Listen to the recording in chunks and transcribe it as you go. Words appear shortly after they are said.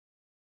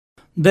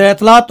د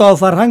اطلاعات او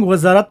فرهنګ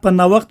وزارت په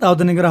نوښت او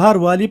د ننګرهار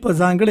والي په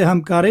ځانګړي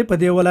همکارۍ په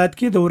دې ولایت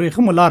کې د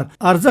وريښمولار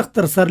ارزښت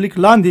تر سرلیک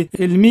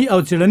لاندې علمي او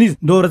څيړنیز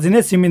د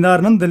ورځنی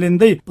سیمینار نن د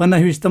لاندې په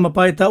 9مه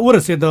پای ته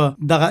ورسید.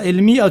 دغه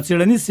علمي او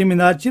څيړنیز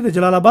سیمینار چې د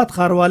جلال آباد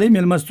ښاروالۍ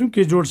میلمستون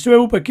کې جوړ شوی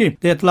و،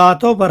 پکې د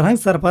اطلاعات او فرهنګ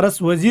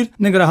سرپرست وزیر،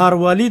 ننګرهار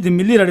والي، د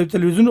ملي راډیو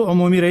تلویزیون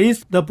عمومي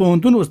رئیس، د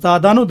پوهنتون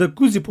استادانو، د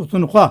کوزي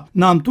پښتونخوا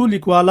نامتو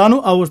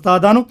لیکوالانو او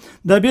استادانو،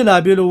 د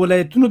بیلابیلو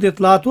ولایتونو د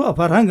اطلاعات او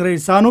فرهنګ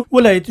رئیسانو،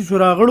 ولایتي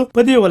شورا غړو،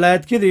 په دې ولایت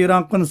کې د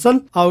ایران قنصل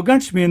او ګڼ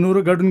شمېر نور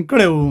ګډون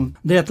کړی و.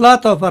 د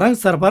اطلاعات او فرهنګ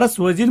سرپرست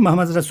وزیر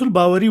محمد رسول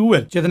باوري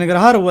وویل چې د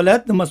ننګرهار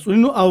ولایت د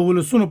مسؤلینو او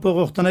ولسونو په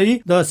غوښتنه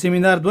د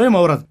سیمینار دویمه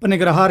ورځ په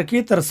ننګرهار کې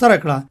ترسره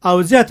کړه او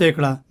زیاته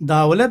کړه. دا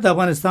ولایت د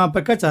افغانستان په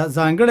کچه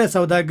ځانګړی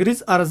سوداګریز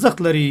ارزښت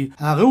لري.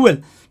 هغه وویل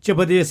چې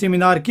په دې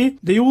سیمینار کې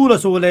د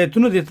 11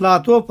 ولایتونو د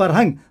اطلاعات او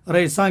فرهنګ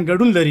رئیسان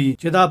ګډون لري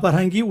چې دا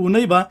فرهنګي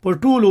اونۍ به په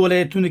ټولو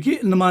ولایتونو کې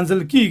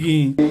لمانځل کیږي.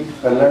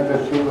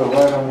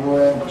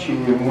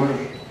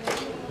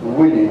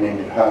 ولې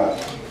ننګرهار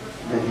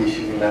د دې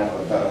سیمینار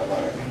لپاره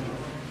غوره کړ؟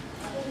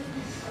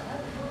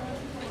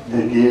 د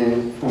دې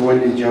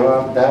ولې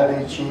جواب دا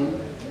دی چې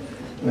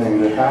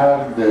ننګرهار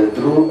د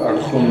درو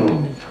اړخونو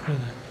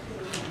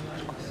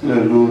له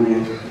لوري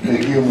د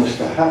دې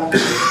مستحق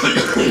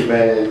چې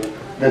باید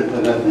دلته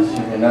د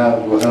سیمینار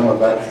دوهمه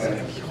برخه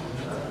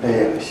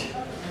تیاره شي.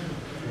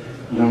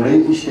 لومړی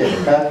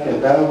استحقاق یې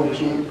دا و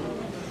چې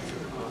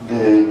د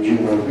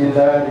جنوبي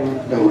لارې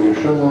د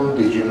ورېښمو د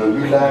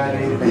جنوبي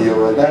لارې په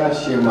یوه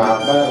داسې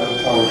معبر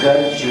او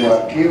ځای چې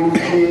واقع و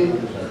چې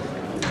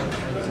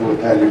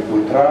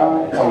بوتالیپوترا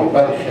او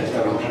بلخ یې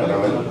سره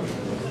نښلول.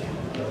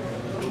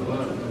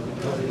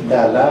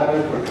 دا لاره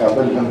په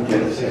کابل هم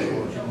تېره شوې،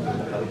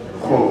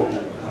 خو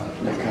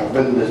د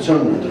کابل د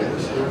څنډو تېره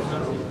شوې،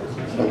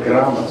 د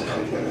ګرامه څخه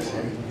تېره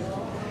شوې،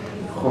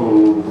 خو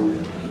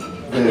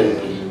د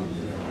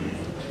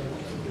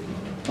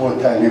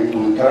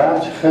بوتالیپوترا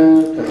څخه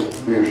تر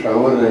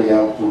پېښور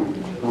یا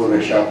پورې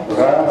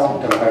شاپورا او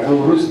تر هغه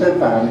وروسته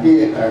په همدې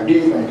هډې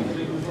باندې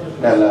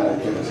دا لاره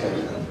تېره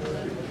شوې ده.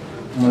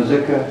 نو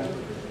ځکه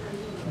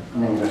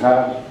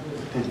ننګرهار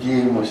د دې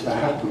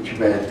مستحق و چې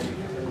باید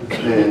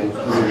د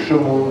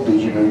ورېښمو د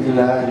جنوبي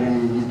لارې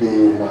د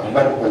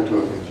معبر په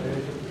توګه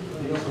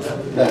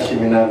دا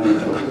سیمینار دی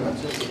جوړ.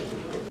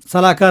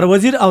 سلاکار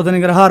وزیر او د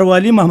ننګرهار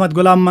والي محمد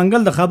غلام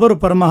منګل د خبرو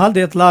پر مهال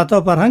د اطلاعات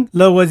او فرهنګ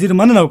له وزیر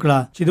مننه وکړه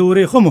چې د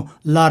ورېښمو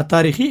لار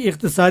تاریخي،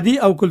 اقتصادي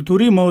او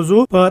کلتوري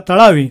موضوع په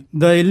تړاوي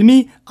د علمي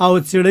او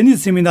څيړنیز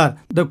سیمینار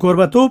د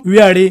کوربتوب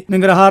ویاړې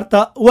ننګرهار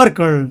ته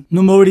ورکړ.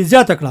 نوموړي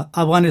زیاته کړه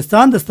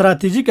افغانستان د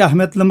ستراتیژیک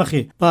اهمیت له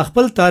مخې په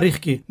خپل تاریخ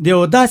کې د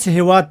یو داسې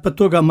هیواد په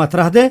توګه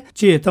مطرح دی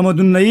چې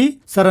تمدني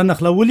سره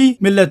نښلولي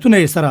ملتونه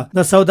یې سره د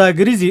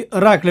سوداګریزي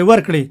راکړې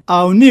ورکړې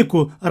او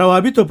نیکو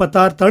روابطو په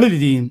تار تړلي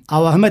دي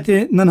او اهمیت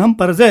نن هم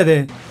پر ځای دی.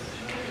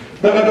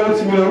 دغه ډول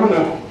سیمینارونه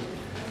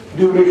د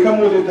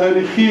ورېښمو د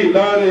تاریخي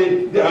لارې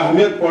د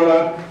اهمیت په اړه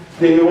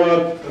د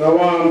هېواد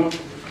روان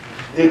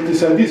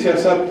اقتصادي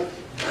سیاست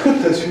ښه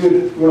تصویر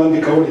وړاندې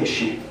کولی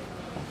شي.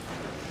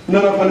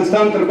 نن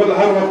افغانستان تر بل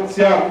هر وخت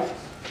زیات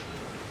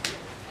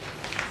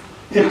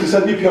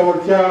اقتصادي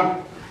پیاوړتیا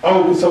او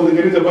په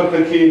سوداګریزه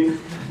برخه کې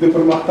د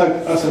پرمختګ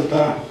اصل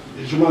ته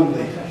ژمن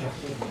دی.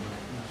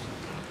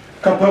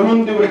 که پرون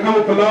د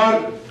ورېښمو په لار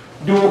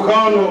د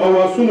اوښانو او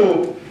آسونو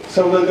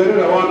سوداګري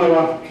روانه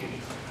وه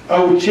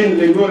او چین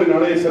له نورې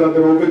نړۍ سره د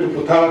روابطو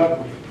په تار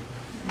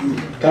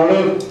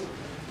تړل،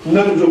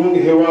 نن زموږ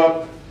هېواد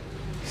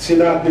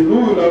سینا د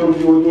لویو لارو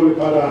جوړېدو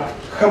لپاره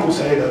ښه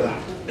مساعده ده.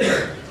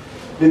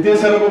 د دې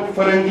سره به په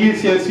فرهنګي،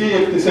 سیاسي،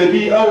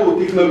 اقتصادي او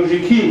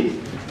ټکنالوژیکي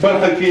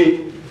برخه کې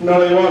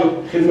نړیوال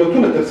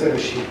خدمتونه ترسره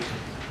شي.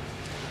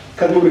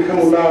 که د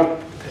ورېښمو لار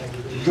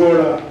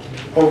جوړه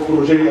او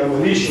پروژه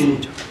عملي شي،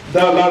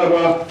 دا لاره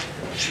به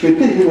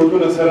 80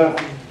 هېوادونه سره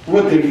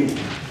وتړي.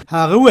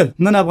 هغه وویل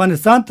نن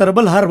افغانستان تر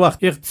بل هر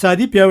وخت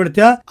اقتصادي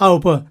پیاوړتیا او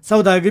په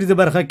سوداګریزه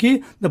برخه کې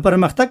د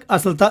پرمختګ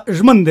اصل ته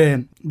ژمن دی.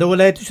 د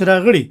ولایتي شورا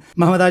غړي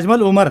محمد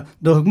اجمل عمر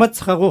د حکومت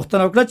څخه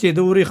غوښتنه وکړه چې د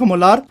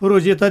ورېښمولار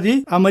پروژې ته د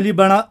عملي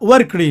بڼه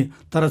ورکړي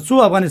تر څو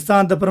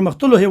افغانستان د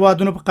پرمختللو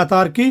هیوادونو په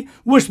قطار کې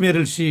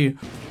وشمېرل شي.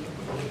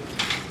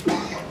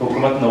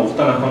 حکومت نه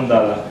غوښتنه هم دا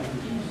ده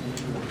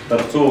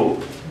تر څو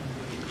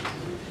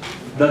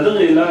د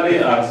دغې لارې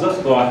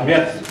ارزښت او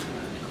اهمیت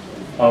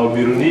او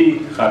بیروني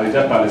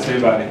خارجه پالیسۍ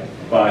باندې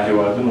په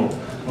هیوادونو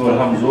نور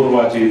هم زور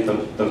واچوي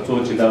تر څو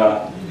چې دغه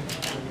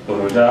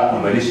پروژه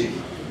عملي شي.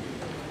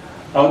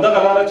 او دغه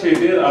لاره چې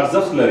ډېر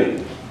ارزښت لري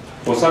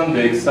خصوصا د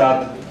اقتصاد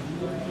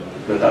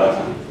د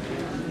طرفه،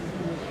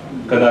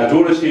 که دا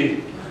جوړه شي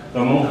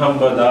نو موږ هم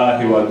به دا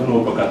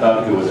هیوادونو په قطار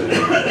کې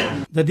ودرېږو.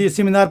 د دې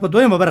سیمینار په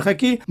دویمه برخه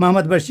کې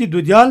محمد بشیر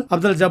دودیال،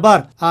 عبدالجبار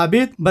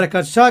عابد،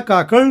 برکت شاه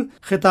کاکړ،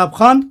 خطاب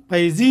خان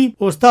فیضي،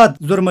 استاد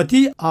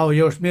زرمتي او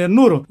یو شمېر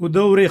نورو د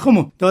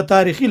ورېښمو د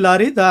تاریخي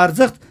لارې د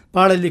ارزښت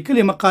په اړه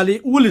لیکلي مقالې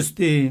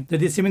ولستې.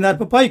 د دې سیمینار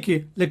په پای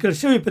کې لیکل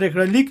شوی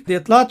پریکړه لیک د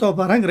اطلاعات او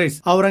فرهنګ رئیس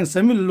اورنګ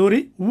سمیل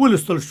لوري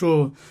ولستل شو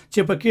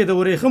چې پکې د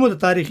ورېښمو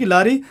د تاریخي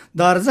لارې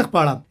د ارزښت په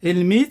اړه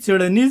علمي،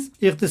 څيړنیز،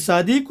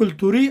 اقتصادي،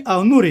 کلتوري او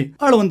نوري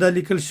اړونده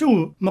لیکل شو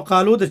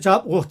مقالو د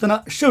چاپ غوښتنه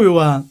شوې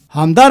وه.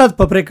 همدارد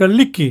په پریکړه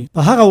لیک کې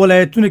په هغه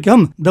ولایتونو کې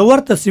هم د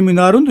ورته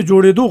سیمینارونو د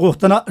جوړېدو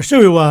غوښتنه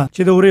شوې وه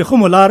چې د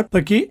ورېښمو لار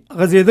پکې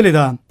غځېدلې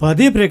ده. په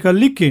دې پریکړه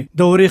لیک کې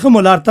د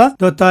ورېښمو لار ته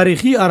د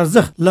تاریخي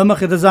ارزښت له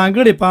مخې د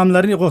ځانګړې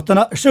پاملرنې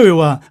غوښتنه شوې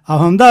وه او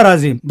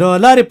همداراز د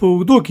لارې په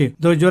اوږدو کې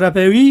د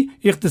جغرافیوي،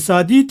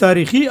 اقتصادي،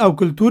 تاریخي او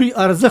کلتوري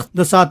ارزښت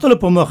د ساتلو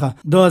په موخه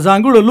د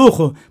ځانګړو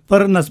لوښو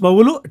پر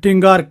نسبولو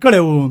ټینګار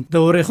کړی و. د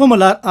ورېښمو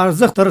لار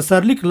ارزښت تر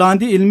سرلیک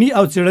لاندې علمي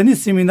او څيړنیز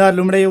سیمینار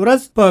لومړۍ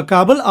ورځ په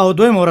کابل او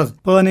دویمه ورځ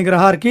په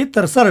ننګرهار کې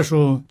ترسره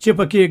شو چې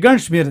پکې ګڼ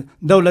شمېر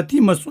دولتي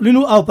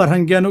مسؤلینو او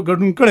فرهنګیانو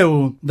ګډون کړی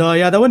و. د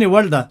یادونې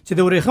وړ ده چې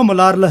د ورېښمو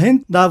لار له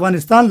هند د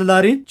افغانستان له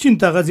لارې چین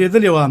ته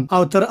غځېدلې وه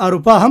او تر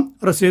اروپا هم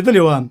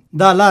رسېدلې وه.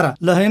 دا لاره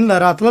له هند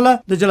نه راتلله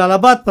د جلال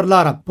آباد پر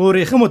لاره په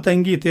ورېښمو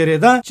تنګي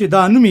تېرېده چې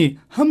دا نوم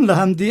هم له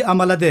همدې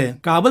امله دی.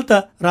 کابل ته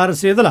را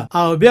رسېدله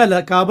او بیا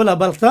له کابله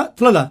بلخ ته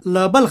تلله.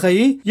 له بلخه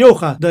یې یو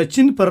خوا د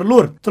چین پر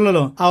لور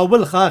تللو او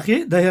بل خوا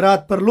د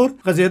هرات پر لور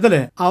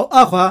غځېدلی او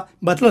اخوا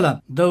بتلله.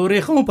 د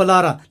ورېښمو په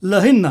لاره له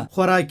هند نه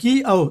خوراکي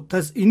او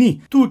تزئیني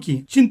توکي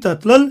چین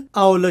ته تلل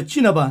او له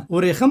چینه به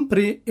ورېښم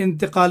پرې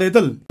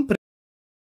انتقالېدل.